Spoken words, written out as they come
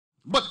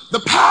But the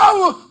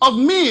power of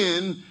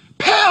men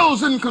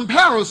pales in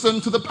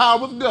comparison to the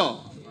power of God.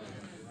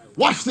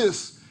 Watch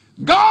this.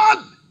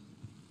 God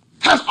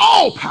has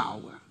all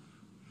power,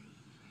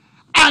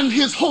 and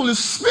his Holy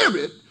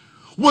Spirit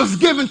was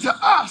given to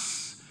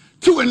us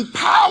to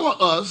empower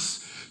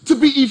us to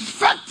be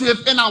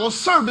effective in our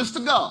service to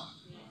God.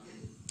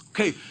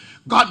 Okay,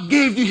 God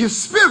gave you his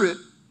Spirit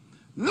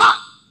not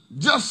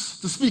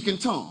just to speak in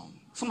tongues.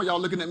 Some of y'all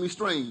looking at me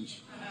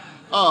strange.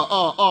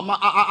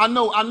 I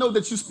know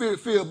that you spirit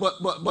filled,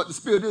 but the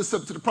Spirit is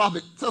subject to the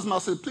prophet. Tell somebody, I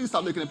said, please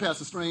stop looking at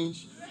Pastor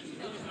Strange.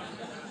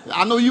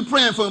 I know you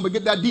praying for him, but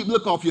get that deep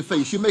look off your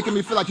face. You're making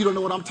me feel like you don't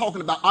know what I'm talking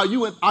about. Are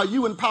you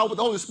empowered with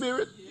the Holy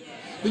Spirit? Yes.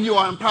 Then you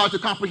are empowered to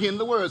comprehend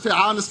the word. Say,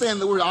 I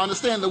understand the word. I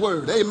understand the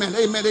word. Amen,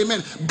 amen,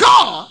 amen.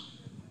 God,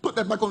 put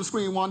that back on the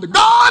screen, Wanda.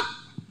 God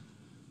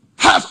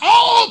has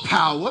all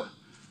power,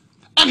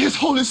 and his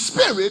Holy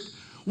Spirit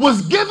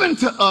was given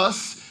to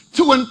us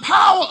to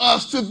empower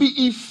us to be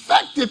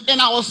effective in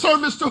our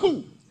service to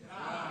who?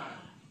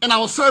 In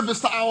our service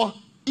to our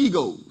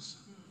egos.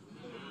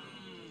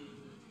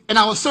 In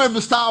our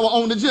service to our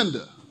own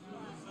agenda.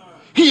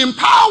 He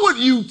empowered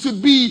you to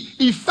be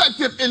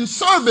effective in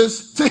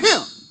service to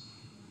him.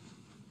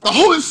 The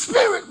Holy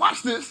Spirit,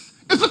 watch this,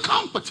 is a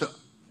comforter.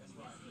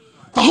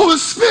 The Holy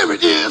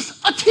Spirit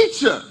is a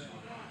teacher.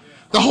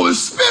 The Holy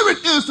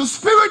Spirit is the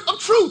Spirit of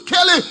truth.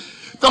 Kelly,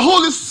 the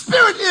Holy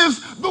Spirit is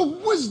the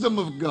wisdom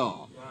of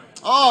God.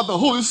 Oh, the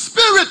Holy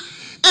Spirit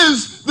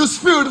is the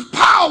Spirit of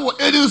power.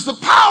 It is the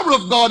power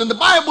of God. And the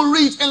Bible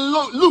reads in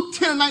Luke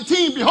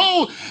 10:19,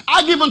 behold,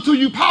 I give unto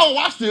you power,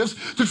 watch this,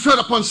 to tread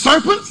upon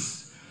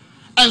serpents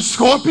and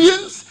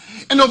scorpions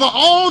and over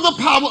all the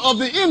power of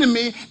the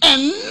enemy,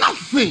 and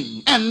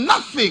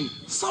nothing,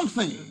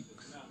 something,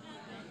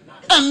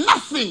 and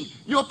nothing,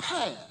 your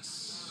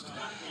past,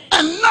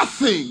 and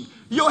nothing,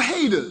 your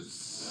haters,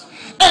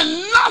 and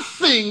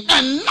nothing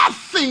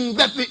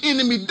that the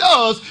enemy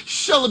does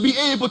shall be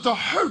able to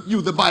hurt you,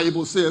 the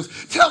Bible says.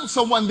 Tell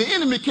someone the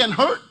enemy can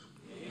hurt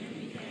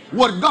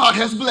what God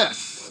has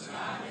blessed.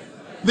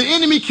 The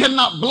enemy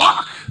cannot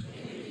block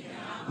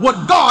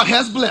what God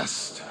has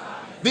blessed.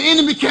 The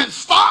enemy can't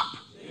stop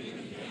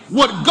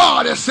what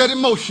God has set in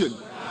motion.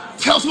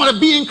 Tell somebody,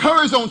 be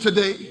encouraged on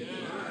today.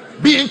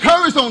 Be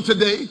encouraged on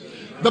today.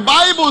 The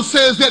Bible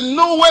says that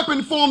no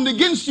weapon formed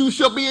against you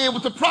shall be able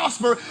to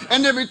prosper,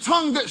 and every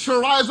tongue that shall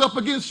rise up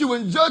against you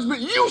in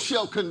judgment, you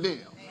shall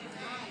condemn.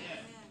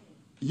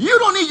 You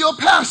don't need your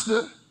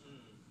pastor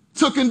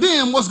to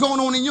condemn what's going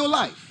on in your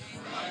life.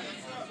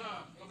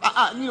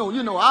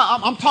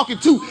 I'm talking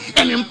to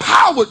an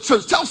empowered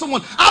church. Tell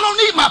someone, I don't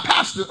need my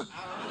pastor,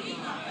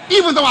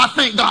 even though I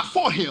thank God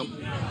for him.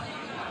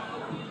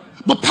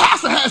 But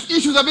pastor has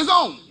issues of his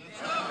own.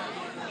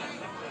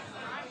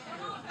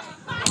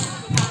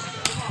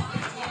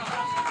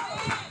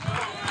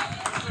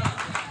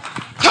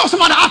 Tell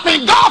somebody, I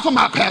thank God for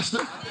my pastor,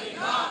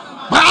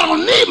 but I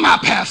don't need my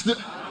pastor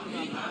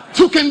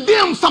to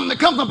condemn something that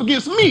comes up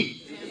against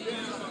me.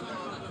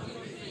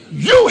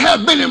 You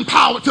have been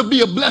empowered to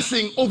be a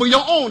blessing over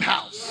your own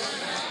house.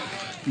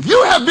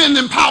 You have been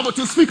empowered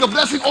to speak a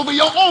blessing over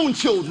your own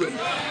children.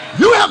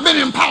 You have been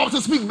empowered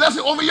to speak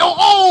blessing over your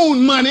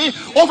own money,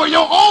 over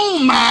your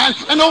own mind,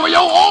 and over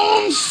your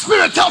own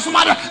spirit. Tell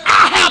somebody,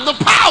 I have the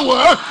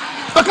power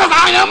because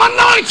I am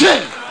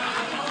anointed.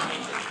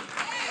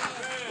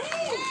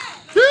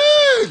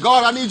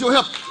 God, I need your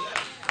help.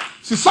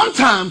 See,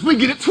 sometimes we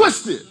get it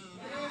twisted.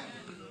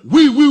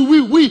 We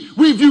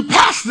view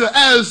pastor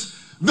as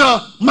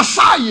the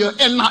Messiah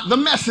and not the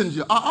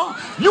messenger.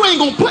 You ain't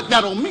gonna put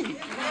that on me.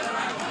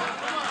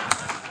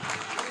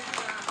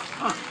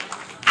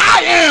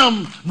 I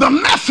am the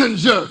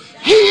messenger.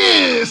 He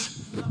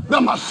is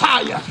the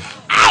Messiah.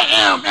 I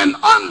am an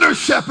under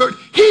shepherd.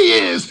 He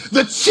is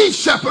the chief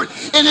shepherd.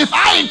 And if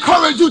I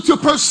encourage you to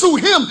pursue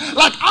him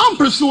like I'm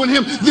pursuing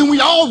him, then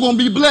we all gonna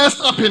be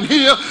blessed up in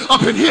here,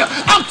 up in here.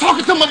 I'm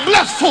talking to my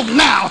blessed folk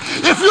now.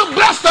 If you're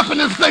blessed up in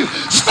this place,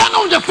 stand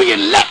on your feet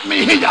and let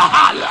me hear you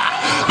holler.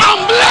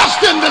 I'm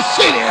blessed in the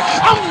city.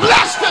 I'm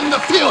blessed in the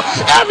field.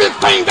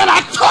 Everything that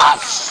I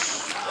touch.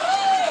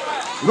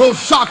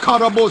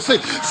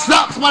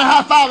 Slap somebody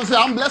high five and say,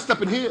 I'm blessed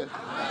up in here.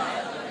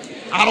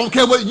 I don't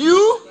care what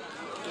you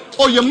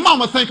or your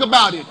mama think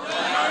about it.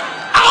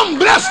 I'm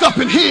blessed up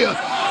in here,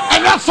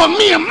 and that's for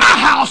me and my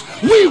house.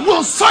 We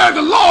will serve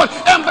the Lord,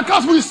 and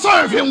because we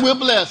serve him, we're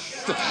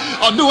blessed.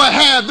 Or do I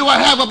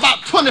have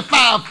about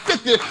 25,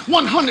 50,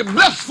 100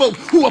 blessed folk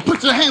who will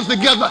put your hands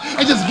together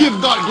and just give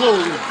God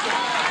glory?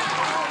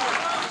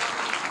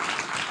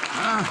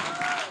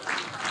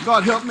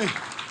 God help me.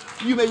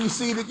 You may be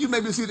seated. You may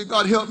be seated.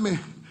 God help me.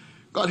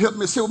 God help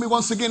me. Say with me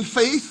once again,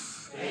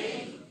 faith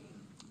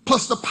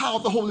plus the power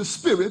of the Holy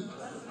Spirit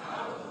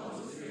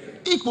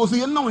equals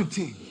the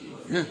anointing.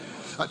 Yeah.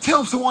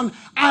 Tell someone,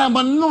 I am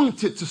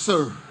anointed to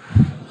serve.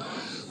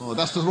 Oh,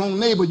 that's the wrong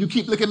neighbor. You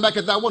keep looking back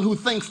at that one who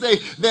thinks they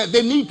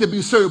need to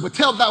be served. But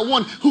tell that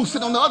one who's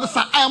sitting on the other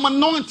side, I am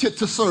anointed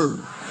to serve.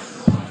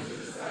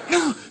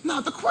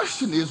 Now the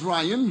question is,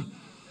 Ryan,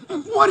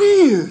 what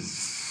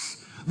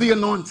is the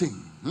anointing.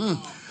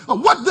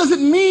 What does it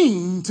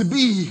mean to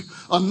be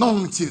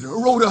anointed?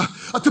 Rhoda,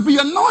 to be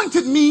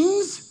anointed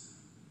means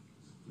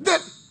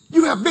that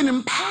you have been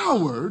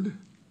empowered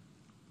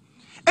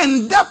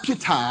and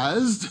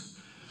deputized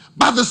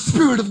by the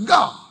Spirit of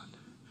God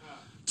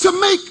to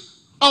make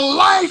a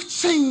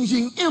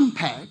life-changing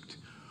impact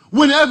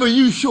whenever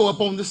you show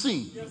up on the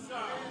scene. Yes,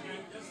 sir.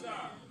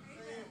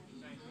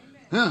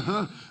 Yes,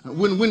 sir.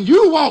 When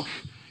you walk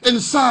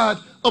inside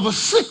of a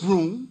sick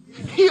room,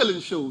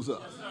 healing shows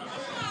up.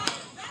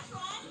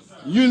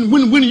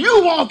 When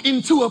you walk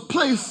into a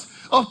place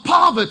of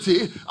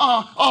poverty,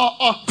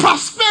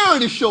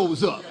 prosperity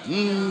shows up.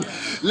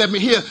 Let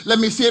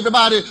me see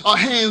everybody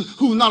hands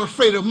who's not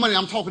afraid of money.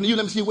 I'm talking to you.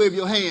 Let me see you wave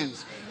your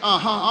hands.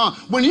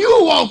 When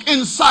you walk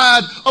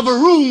inside of a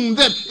room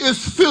that is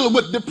filled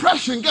with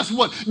depression, guess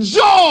what?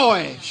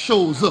 Joy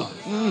shows up.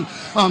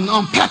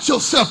 Pat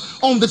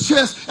yourself on the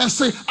chest and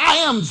say, I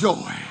am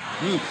joy.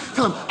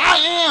 Tell them, I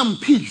am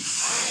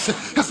peace.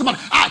 Tell somebody,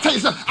 I tell you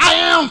something, I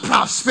am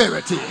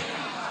prosperity.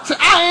 Say,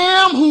 I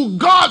am who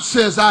God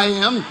says I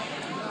am,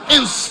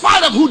 in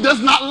spite of who does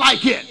not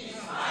like it.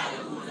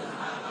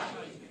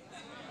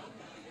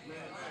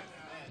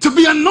 To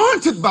be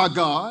anointed by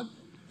God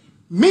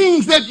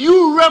means that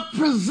you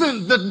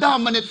represent the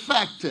dominant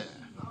factor.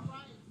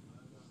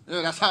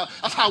 Yeah, that's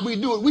how we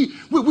do it.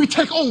 We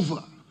take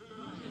over.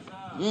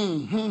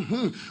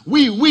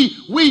 We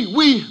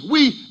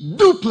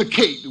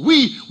duplicate.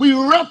 We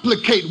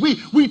replicate.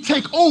 We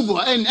take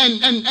over,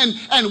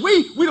 and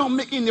we don't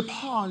make any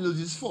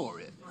apologies for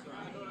it.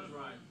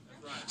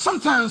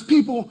 Sometimes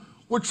people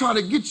will try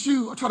to get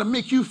you or try to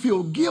make you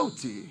feel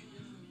guilty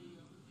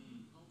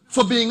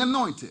for being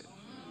anointed,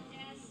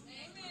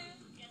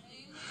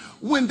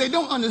 when they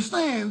don't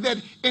understand that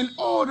in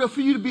order for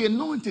you to be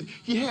anointed,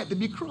 you had to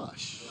be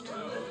crushed.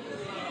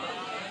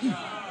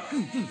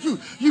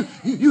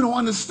 You don't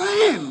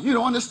understand. You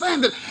don't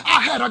understand that I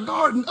had a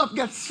Garden of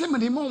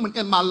Gethsemane moment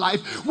in my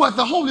life where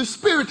the Holy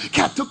Spirit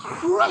had to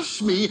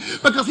crush me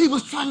because he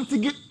was trying to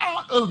get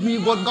out of me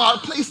what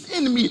God placed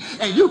in me.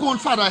 And you're going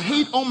to try to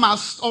hate on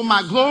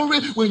my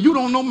glory when you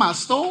don't know my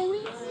story?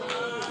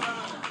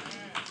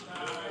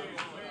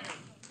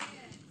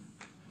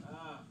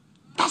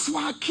 That's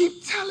why I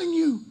keep telling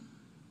you,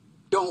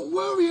 don't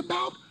worry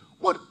about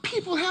what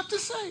people have to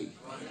say.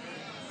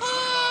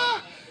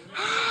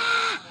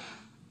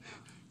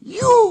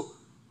 You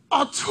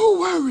are too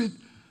worried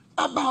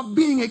about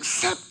being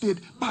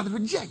accepted by the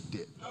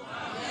rejected.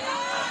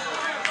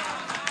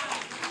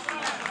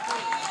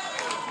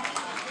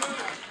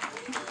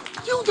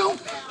 You don't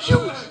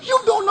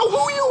know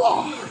who you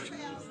are.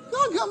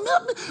 God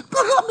help me.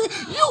 God help me.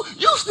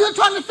 You still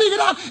trying to figure it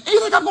out. And you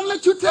think I'm going to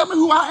let you tell me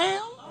who I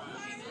am?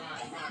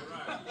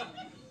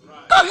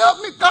 God help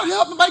me. God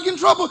help me. If I get in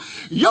trouble,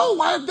 your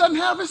wife doesn't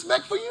have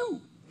respect for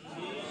you.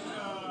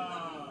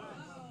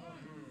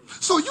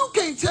 So you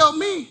can't tell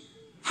me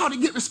how to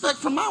get respect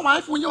from my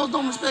wife when yours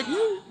don't respect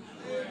you.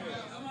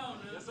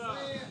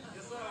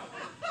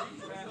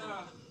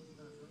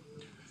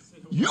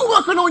 You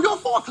working on your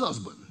fourth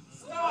husband.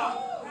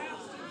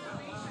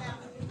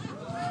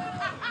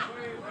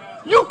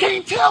 You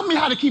can't tell me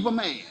how to keep a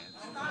man.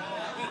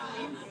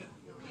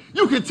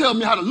 You can tell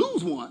me how to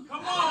lose one.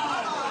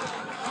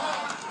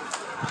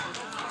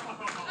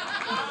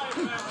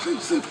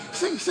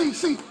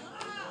 See.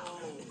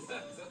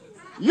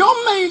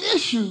 Your main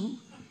issue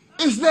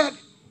is that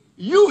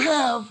you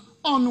have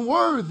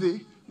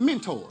unworthy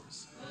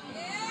mentors.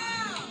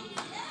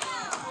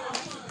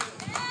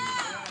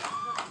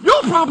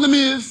 Your problem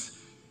is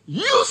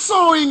you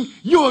sowing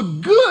your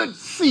good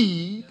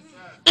seed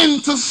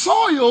into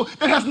soil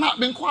that has not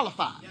been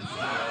qualified.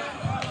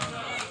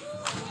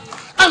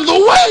 And the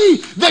way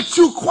that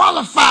you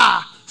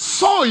qualify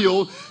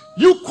soil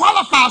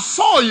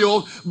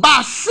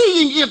by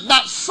seeing if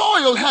that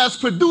soil has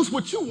produced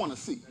what you want to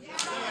see.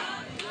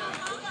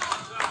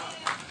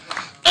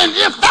 And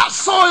if that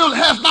soil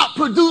has not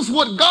produced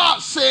what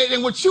God said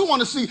and what you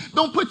want to see,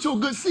 don't put your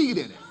good seed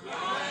in it.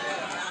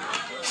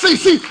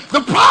 See,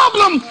 the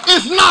problem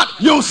is not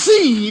your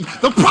seed.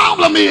 The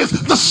problem is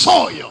the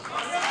soil.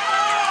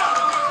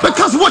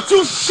 Because what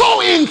you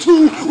sow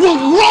into will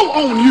grow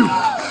on you.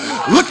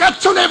 Look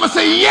at your neighbor and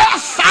say,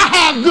 yes, I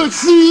have good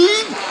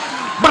seed,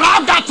 but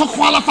I've got to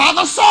qualify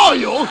the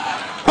soil,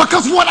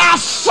 because what I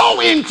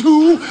sow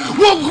into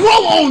will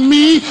grow on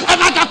me,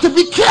 and I got to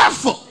be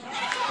careful.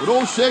 I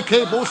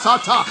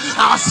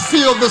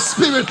feel the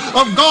Spirit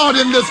of God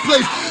in this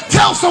place.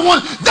 Tell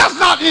someone, there's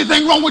not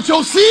anything wrong with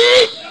your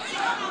seed.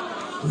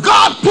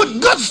 God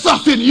put good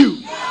stuff in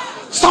you.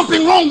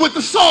 Something wrong with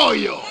the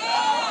soil.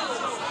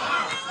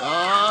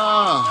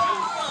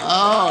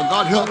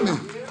 God help me.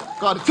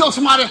 God, tell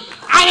somebody,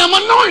 I am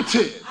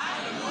anointed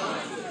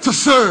to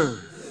serve.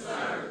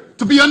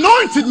 To be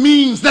anointed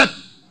means that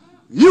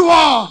you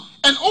are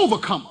an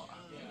overcomer.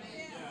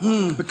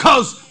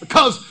 Because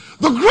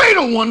the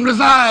greater one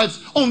resides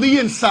on the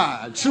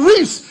inside.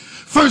 Sharice,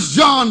 1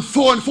 John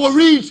 4:4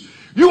 reads,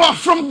 you are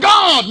from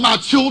God, my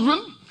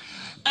children,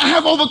 and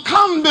have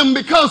overcome them,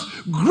 because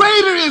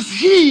greater is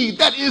he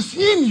that is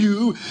in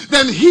you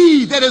than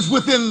he that is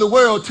within the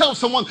world. Tell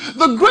someone,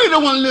 the greater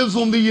one lives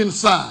on the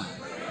inside.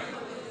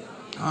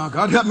 Oh,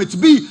 God help me. To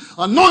be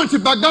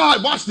anointed by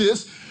God, watch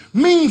this,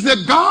 means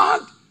that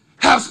God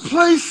has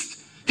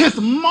placed his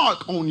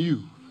mark on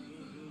you.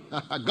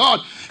 God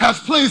has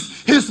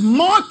placed his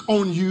mark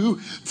on you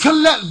to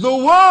let the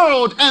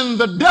world and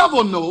the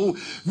devil know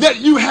that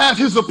you have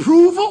his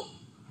approval,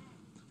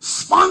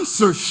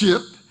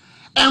 sponsorship,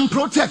 and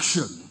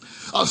protection.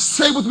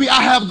 Say with me,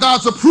 I have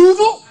God's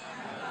approval,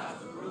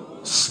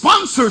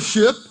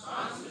 sponsorship,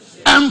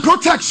 and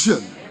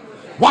protection.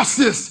 Watch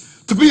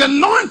this. To be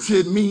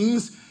anointed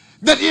means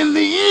that in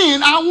the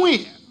end I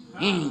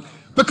win.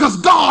 Because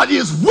God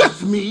is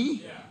with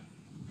me,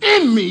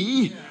 in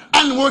me,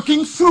 and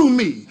working through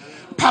me.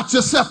 Pat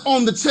yourself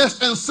on the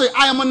chest and say,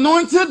 I am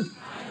anointed.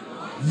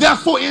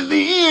 Therefore in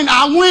the end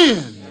I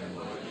win.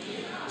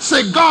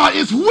 Say, God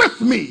is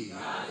with me,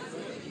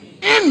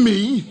 in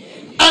me,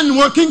 and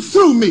working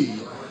through me.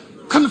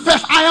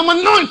 Confess, I am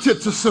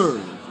anointed to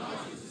serve.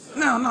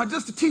 Now,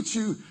 just to teach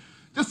you,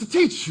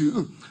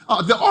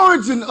 the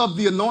origin of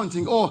the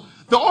anointing, or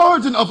the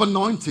origin of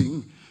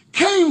anointing,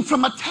 came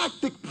from a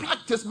tactic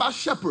practiced by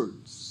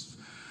shepherds.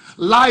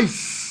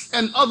 Lice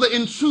and other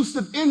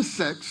intrusive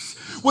insects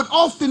would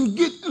often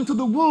get into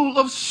the wool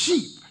of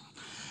sheep.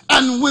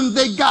 And when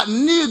they got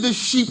near the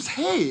sheep's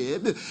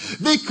head,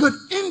 they could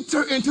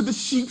enter into the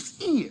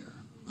sheep's ear.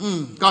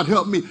 God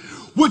help me.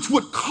 Which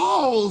would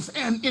cause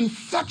an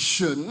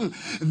infection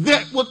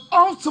that would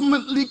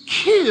ultimately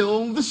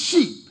kill the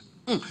sheep.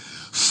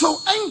 So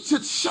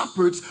ancient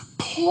shepherds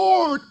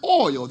poured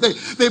oil.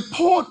 They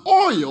poured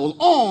oil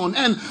on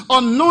and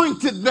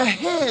anointed the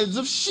heads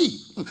of sheep,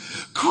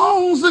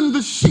 causing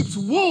the sheep's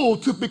wool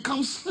to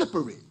become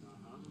slippery,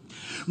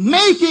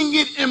 making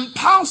it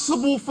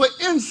impossible for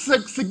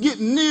insects to get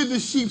near the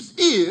sheep's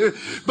ear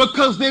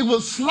because they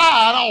will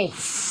slide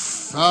off.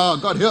 Oh,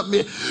 God help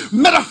me.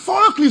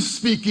 Metaphorically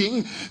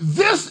speaking,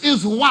 this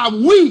is why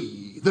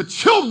we, the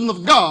children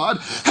of God,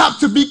 have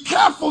to be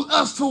careful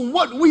as to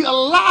what we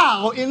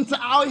allow into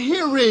our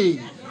hearing.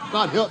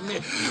 God help me.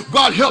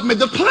 God help me.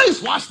 The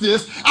place, watch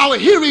this, our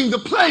hearing, the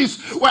place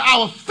where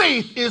our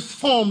faith is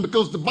formed,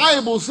 because the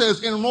Bible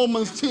says in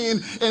Romans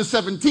 10 and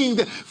 17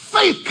 that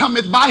faith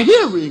cometh by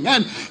hearing,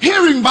 and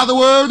hearing by the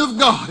word of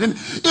God. And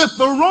if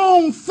the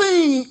wrong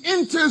thing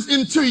enters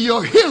into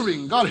your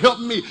hearing, God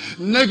help me,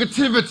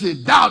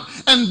 negativity, doubt,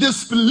 and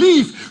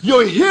disbelief,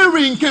 your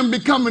hearing can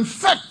become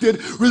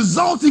infected,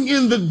 resulting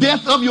in the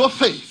death of your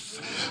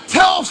faith.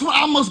 Tell us,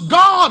 I must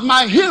guard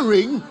my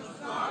hearing,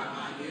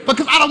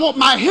 because I don't want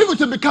my hearing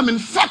to become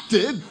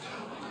infected,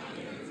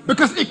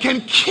 because it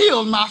can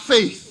kill my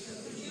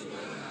faith.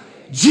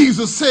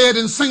 Jesus said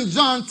in St.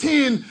 John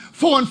 10,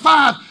 4 and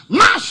 5,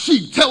 my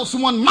sheep, tell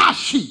someone, my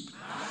sheep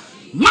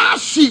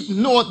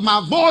knoweth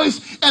my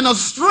voice, and a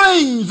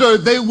stranger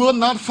they will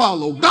not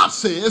follow. God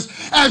says,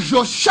 as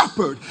your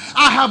shepherd,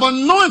 I have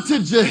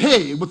anointed your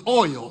head with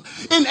oil,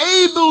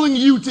 enabling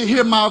you to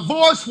hear my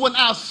voice when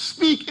I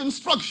speak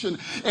instruction.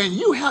 And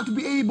you have to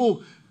be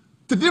able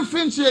to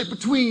differentiate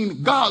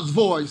between God's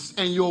voice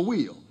and your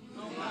will.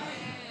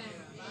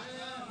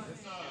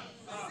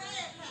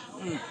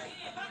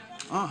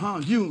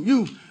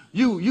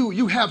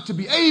 You have to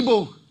be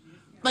able,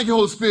 thank you,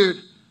 Holy Spirit,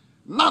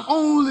 not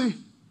only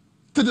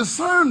to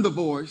discern the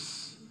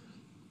voice,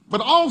 but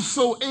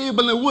also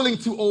able and willing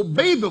to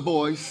obey the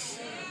voice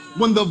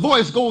when the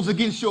voice goes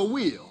against your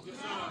will.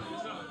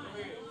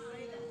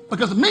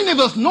 Because many of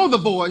us know the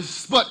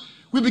voice, but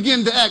we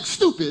begin to act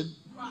stupid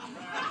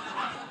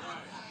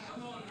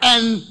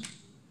and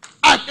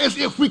act as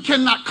if we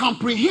cannot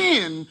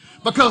comprehend,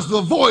 because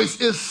the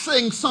voice is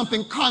saying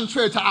something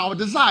contrary to our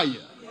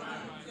desire.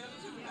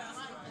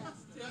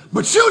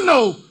 But you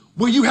know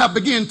when you have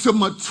begun to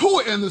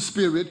mature in the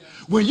spirit,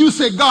 when you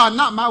say, God,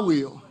 not my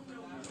will.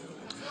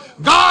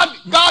 God,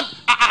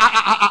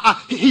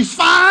 he's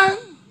fine.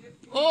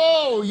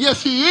 Oh,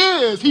 yes, he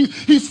is.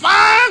 He's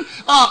fine.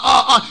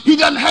 He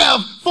doesn't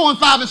have 4 and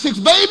 5 and 6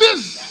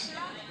 babies.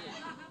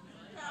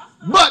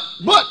 But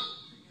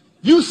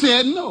you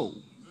said no.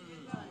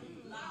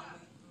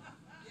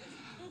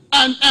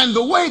 And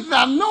the way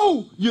that I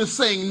know you're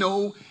saying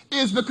no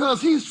is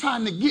because he's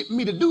trying to get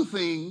me to do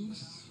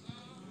things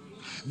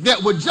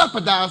that would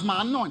jeopardize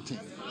my anointing.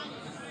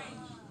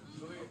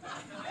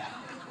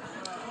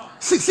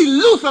 See,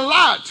 Luther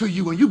lied to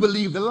you and you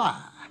believed the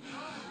lie.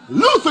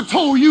 Luther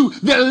told you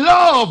that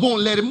love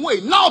won't let him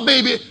wait. No,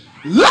 baby,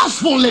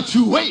 lust won't let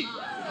you wait.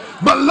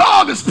 But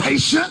love is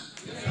patient,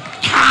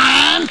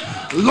 kind,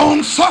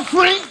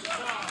 long-suffering.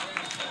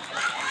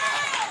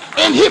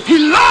 And if he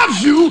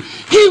loves you,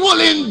 he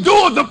will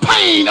endure the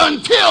pain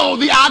until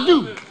the I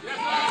do.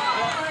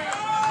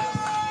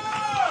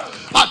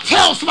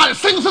 Tell somebody,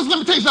 single sister, let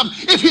me tell you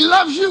something. If he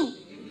loves you,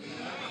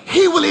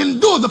 he will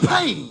endure the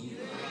pain.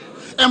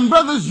 And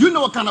brothers, you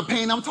know what kind of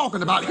pain I'm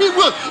talking about. He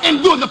will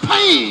endure the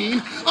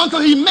pain until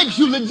he makes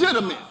you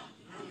legitimate.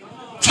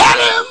 Tell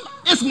him,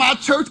 it's my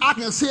church, I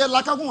can say it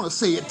like I want to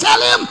say it.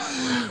 Tell him,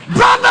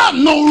 Brother,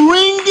 no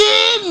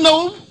ringing,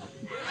 no